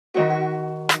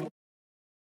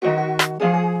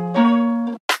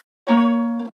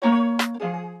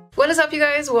What is up, you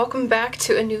guys? Welcome back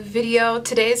to a new video.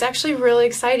 Today is actually really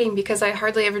exciting because I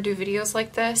hardly ever do videos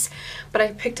like this, but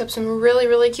I picked up some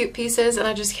really cute pieces and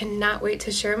I just cannot wait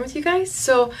to share them with you guys.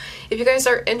 So if you guys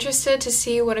are interested to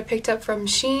see what I picked up from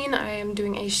SHEIN, I am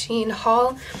doing a SHEIN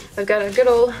haul. I've got a good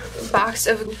old box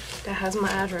of that has my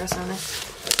address on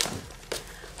it.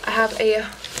 I have a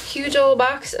huge old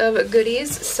box of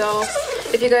goodies, so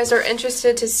if you guys are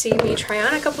interested to see me try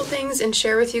on a couple things and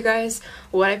share with you guys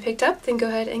what I picked up, then go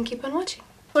ahead and keep on watching.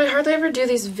 So I hardly ever do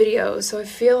these videos, so I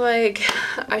feel like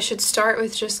I should start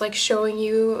with just like showing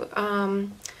you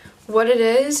what it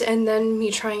is and then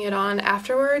me trying it on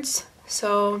afterwards.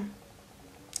 So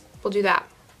we'll do that.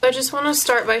 I just want to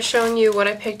start by showing you what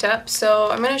I picked up.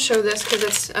 So I'm going to show this because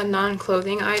it's a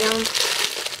non-clothing item.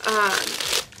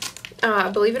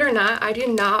 Believe it or not, I do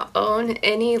not own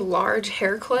any large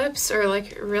hair clips, or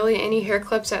like really any hair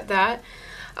clips at that,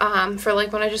 for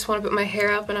like when I just want to put my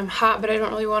hair up and I'm hot but I don't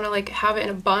really want to like have it in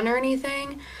a bun or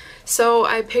anything. So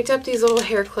I picked up these little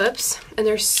hair clips and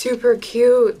they're super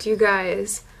cute, you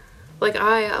guys. Like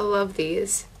I love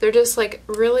these. They're just like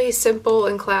really simple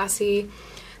and classy.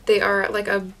 They are like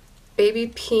a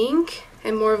baby pink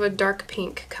and more of a dark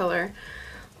pink color.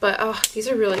 But oh, these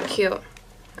are really cute.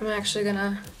 I'm actually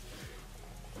gonna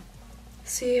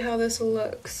see how this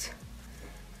looks.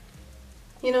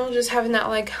 You know, just having that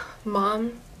like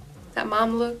mom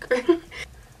look.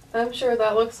 I'm sure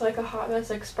that looks like a Hot Mess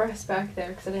Express back there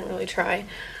because I didn't really try.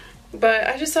 But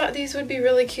I just thought these would be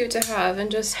really cute to have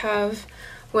and just have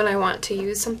when I want to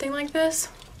use something like this.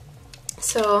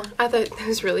 So I thought it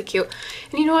was really cute.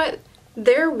 And you know what?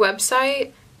 Their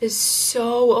website is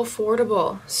so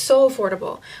affordable. So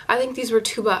affordable. I think these were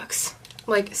 $2.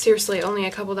 Like seriously, only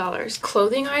a couple dollars.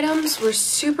 Clothing items were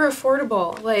super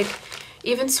affordable. Like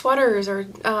even sweaters or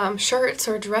shirts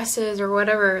or dresses or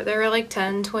whatever, they were like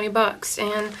 10, 20 bucks.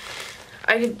 And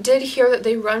I did hear that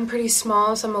they run pretty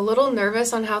small, so I'm a little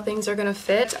nervous on how things are gonna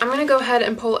fit. I'm gonna go ahead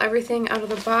and pull everything out of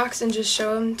the box and just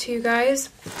show them to you guys.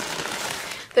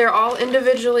 They're all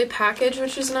individually packaged,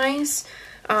 which is nice.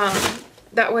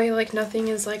 That way, like, nothing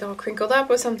is, like, all crinkled up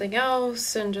with something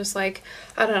else, and just, like,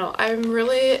 I don't know. I'm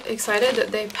really excited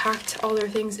that they packed all their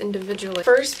things individually.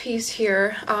 First piece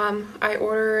here, I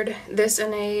ordered this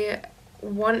in a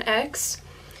 1X,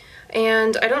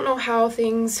 and I don't know how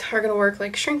things are gonna work,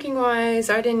 like, shrinking-wise.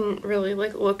 I didn't really,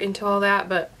 like, look into all that,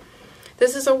 but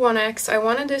this is a 1X. I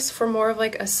wanted this for more of,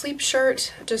 like, a sleep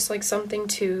shirt, just, like, something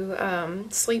to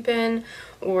sleep in,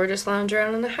 or just lounge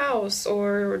around in the house,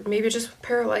 or maybe just a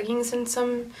pair of leggings and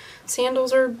some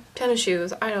sandals or tennis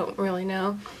shoes. I don't really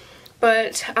know.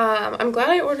 But I'm glad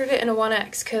I ordered it in a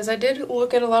 1X because I did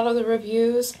look at a lot of the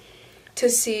reviews to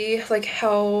see like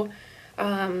how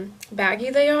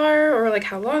baggy they are or like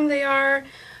how long they are,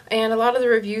 and a lot of the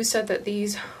reviews said that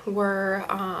these were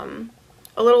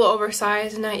a little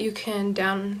oversized and that you can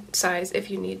downsize if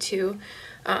you need to.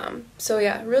 So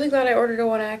yeah, really glad I ordered a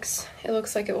 1X. It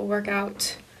looks like it will work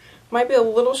out. Might be a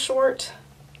little short.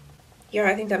 Yeah,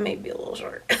 I think that may be a little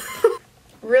short.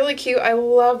 Really cute. I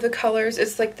love the colors.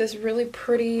 It's like this really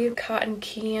pretty cotton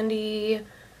candy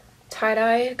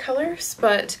tie-dye colors,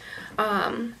 but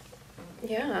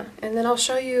yeah. And then I'll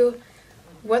show you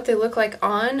what they look like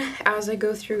on as I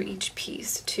go through each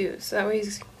piece too, so that way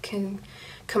you can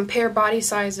compare body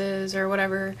sizes or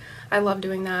whatever. I love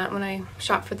doing that when I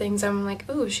shop for things. I'm like,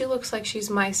 ooh, she looks like she's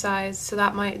my size, so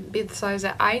that might be the size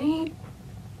that I need.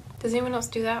 Does anyone else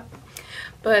do that?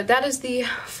 But that is the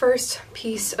first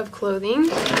piece of clothing.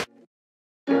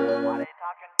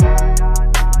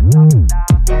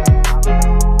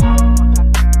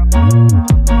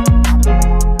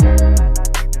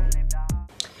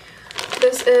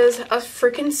 This is a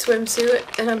freaking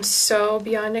swimsuit, and I'm so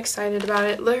beyond excited about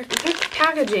it. Look, the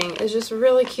packaging is just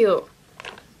really cute.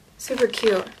 Super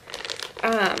cute.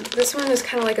 This one is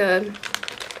kind of like a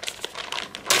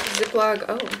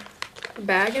Ziploc,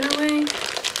 bag in a way.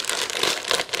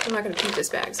 I'm not going to keep this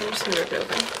bag, so I'm just going to rip it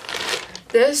open.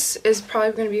 This is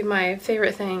probably going to be my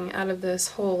favorite thing out of this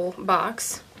whole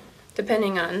box,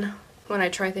 depending on when I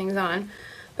try things on.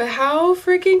 But how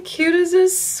freaking cute is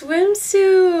this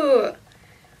swimsuit?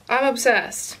 I'm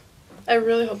obsessed. I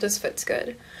really hope this fits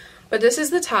good. But this is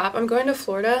the top. I'm going to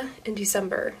Florida in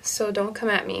December, so don't come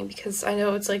at me because I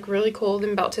know it's like really cold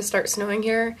and about to start snowing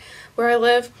here where I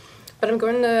live. But I'm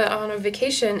going on a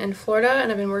vacation in Florida,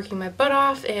 and I've been working my butt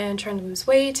off and trying to lose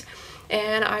weight,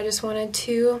 and I just wanted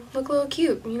to look a little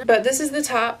cute, you know? But this is the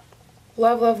top.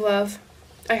 Love, love, love.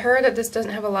 I heard that this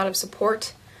doesn't have a lot of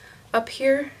support up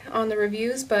here on the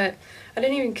reviews, but I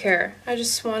didn't even care. I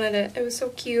just wanted it. It was so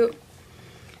cute.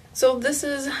 So this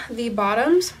is the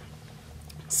bottoms.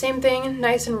 Same thing,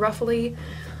 nice and ruffly.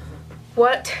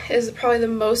 What is probably the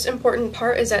most important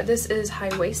part is that this is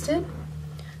high-waisted.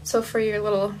 So for your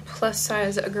little plus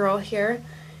size girl here,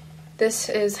 this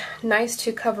is nice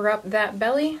to cover up that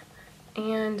belly,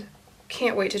 and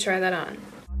can't wait to try that on.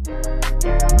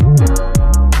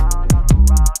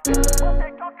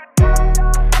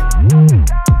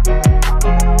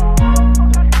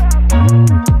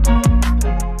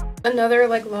 Another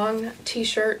like long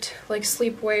t-shirt, like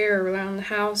sleepwear or around the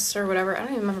house or whatever. I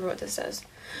don't even remember what this says.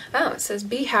 Oh, it says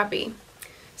be happy.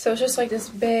 So it's just like this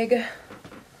big,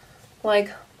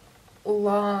 like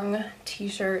long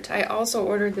t-shirt. I also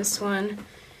ordered this one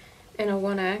in a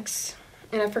 1X,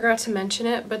 and I forgot to mention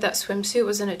it, but that swimsuit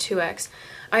was in a 2X.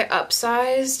 I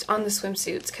upsized on the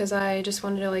swimsuits because I just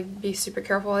wanted to like be super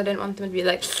careful. I didn't want them to be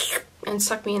like and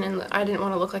suck me in, and I didn't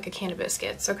want to look like a can of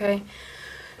biscuits, okay?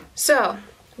 So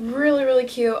really, really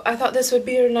cute. I thought this would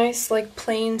be a nice like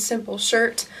plain simple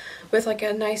shirt with like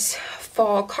a nice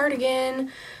fall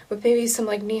cardigan with maybe some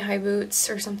like knee-high boots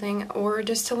or something, or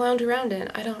just to lounge around in.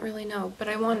 I don't really know, but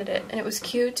I wanted it, and it was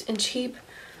cute and cheap.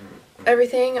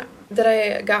 Everything that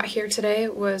I got here today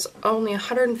was only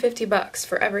 150 bucks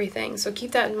for everything, so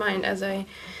keep that in mind as I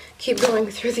keep going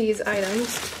through these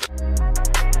items.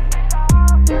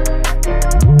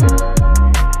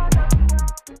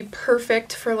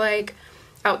 Perfect for like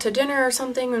out to dinner or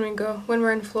something when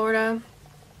we're in Florida,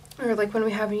 or like when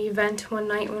we have an event one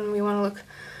night when we want to look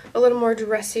a little more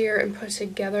dressier and put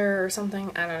together or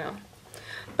something. I don't know.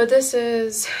 But this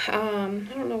is I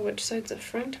don't know which side's the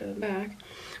front or the back,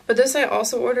 but this I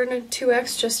also ordered in a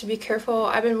 2X just to be careful.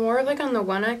 I've been more like on the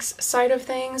 1X side of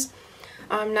things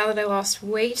now that I lost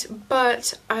weight,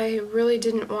 but I really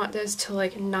didn't want this to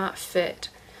like not fit,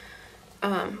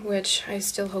 which I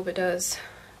still hope it does,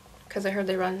 because I heard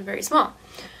they run very small.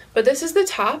 But this is the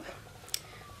top.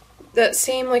 That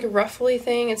same like ruffly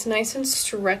thing, it's nice and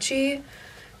stretchy.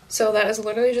 So that is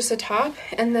literally just a top.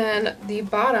 And then the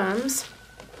bottoms,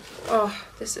 oh,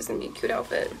 this is gonna be a cute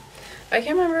outfit. I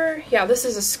can't remember, yeah, this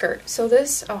is a skirt. So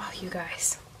this, oh, you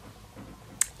guys,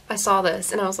 I saw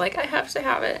this and I was like, I have to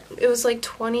have it. It was like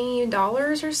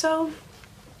 $20 or so.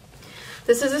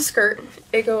 This is a skirt.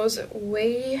 It goes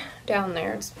way down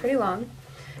there. It's pretty long.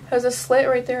 Has a slit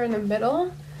right there in the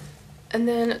middle, and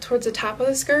then towards the top of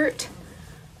the skirt,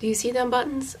 do you see them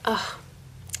buttons? Oh,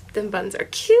 them buttons are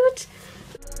cute.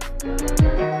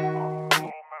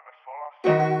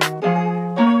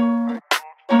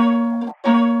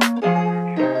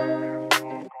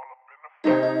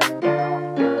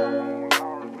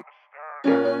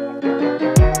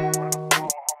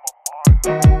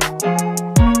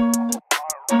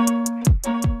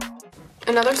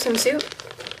 Another swimsuit.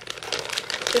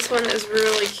 This one is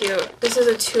really cute. This is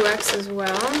a 2X as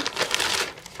well.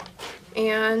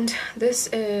 And this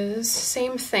is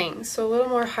same thing. So a little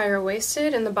more higher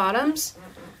waisted in the bottoms.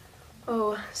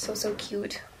 Oh, so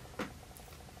cute.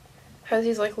 Has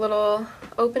these like little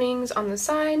openings on the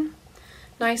side.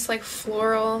 Nice like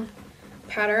floral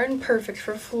pattern. Perfect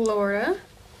for Florida.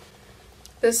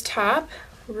 This top,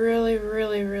 really,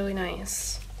 really, really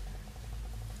nice.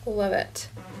 Love it.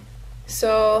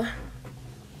 So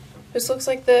this looks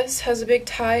like this, has a big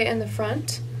tie in the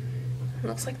front. It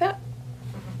looks like that.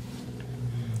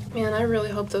 Man, I really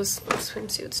hope those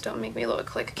swimsuits don't make me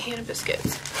look like a can of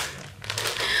biscuits.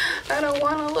 I don't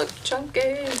want to look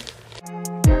chunky.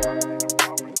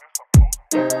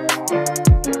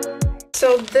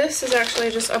 So this is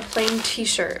actually just a plain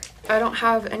t-shirt. I don't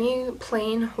have any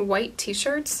plain white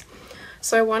t-shirts,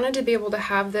 so I wanted to be able to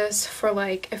have this for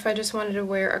like if I just wanted to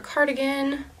wear a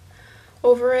cardigan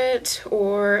over it,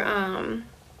 or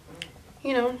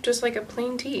you know, just like a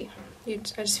plain tee. I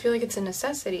just feel like it's a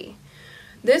necessity.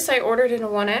 This I ordered in a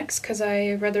 1X because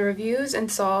I read the reviews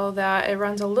and saw that it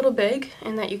runs a little big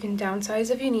and that you can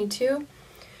downsize if you need to.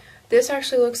 This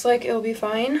actually looks like it'll be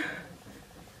fine.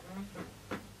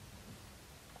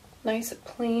 Nice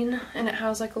plain, and it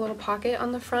has like a little pocket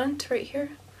on the front right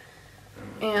here,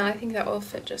 and I think that will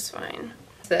fit just fine.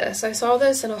 This, I saw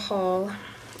this in a haul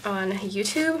on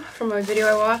YouTube from a video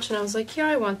I watched, and I was like, yeah,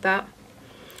 I want that.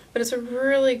 But it's a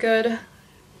really good,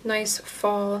 nice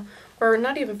fall, or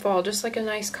not even fall, just like a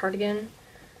nice cardigan.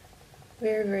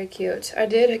 Very, very cute. I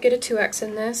did get a 2X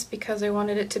in this because I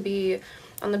wanted it to be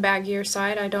on the baggier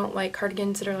side. I don't like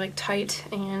cardigans that are like tight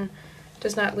and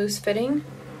just not loose fitting.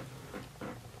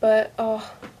 But,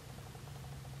 oh,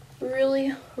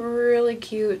 really, really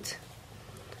cute.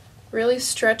 Really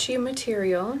stretchy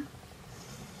material.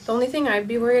 The only thing I'd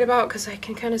be worried about, because I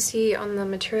can kind of see on the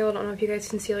material, I don't know if you guys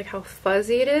can see like how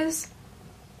fuzzy it is,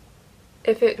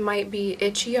 if it might be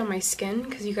itchy on my skin,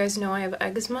 because you guys know I have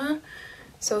eczema,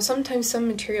 So sometimes some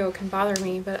material can bother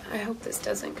me, but I hope this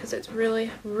doesn't because it's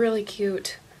really, really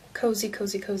cute. Cozy,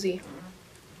 cozy, cozy.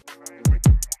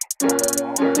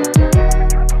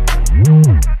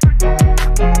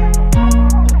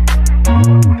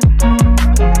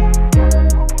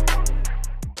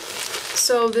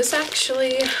 So this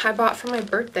actually I bought for my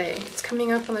birthday. It's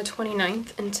coming up on the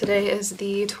 29th and today is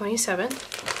the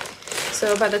 27th.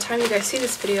 So by the time you guys see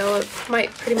this video, it might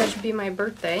pretty much be my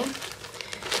birthday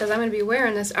because I'm going to be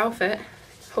wearing this outfit,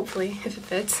 hopefully, if it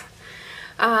fits.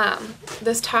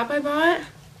 This top I bought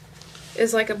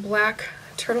is like a black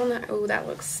turtleneck. Oh, that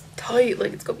looks tight,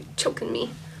 like it's going to be choking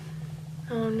me.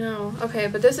 Oh no. Okay,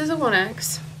 but this is a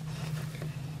 1X.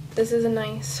 This is a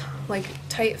nice, like,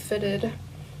 tight-fitted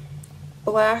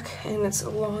black, and it's a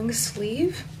long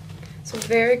sleeve. So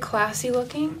very classy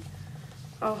looking.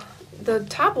 Oh, the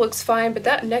top looks fine, but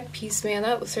that neck piece, man,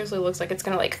 that seriously looks like it's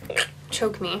gonna like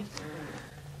choke me.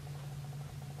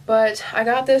 But I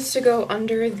got this to go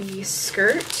under the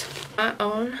skirt. I don't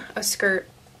own a skirt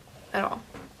at all.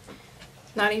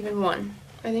 Not even one.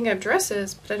 I think I have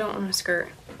dresses, but I don't own a skirt.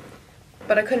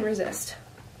 But I couldn't resist.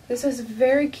 This is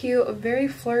very cute, very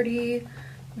flirty,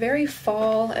 very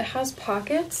fall. It has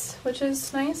pockets, which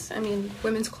is nice. I mean,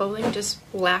 women's clothing just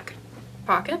lack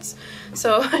pockets.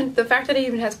 So the fact that it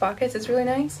even has pockets is really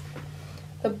nice.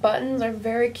 The buttons are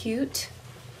very cute.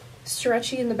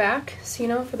 Stretchy in the back, so you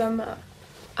know, for them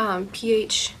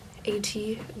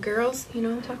PHAT girls, you know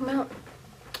what I'm talking about?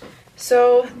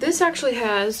 So this actually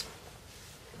has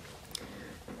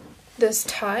this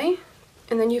tie,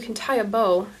 and then you can tie a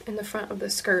bow in the front of the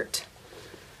skirt.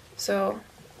 So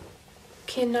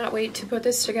cannot wait to put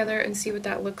this together and see what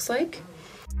that looks like.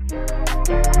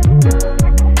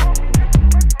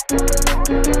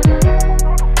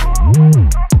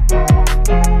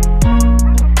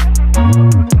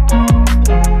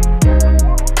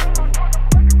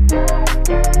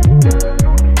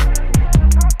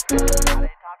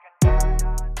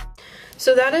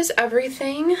 So that is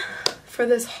everything for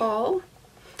this haul.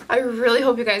 I really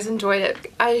hope you guys enjoyed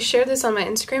it. I shared this on my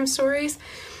Instagram stories,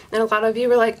 and a lot of you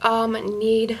were like,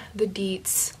 need the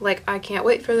deets. Like, I can't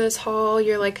wait for this haul.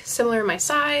 You're like similar in my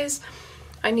size.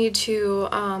 I need to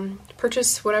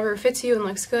purchase whatever fits you and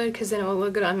looks good because then it will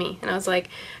look good on me. And I was like,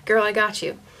 girl, I got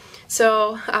you.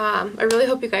 So I really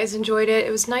hope you guys enjoyed it.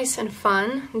 It was nice and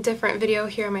fun, different video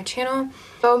here on my channel.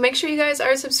 So make sure you guys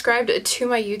are subscribed to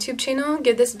my YouTube channel.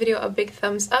 Give this video a big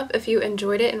thumbs up if you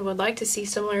enjoyed it and would like to see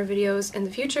similar videos in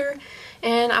the future.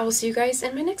 And I will see you guys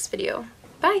in my next video.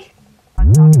 Bye!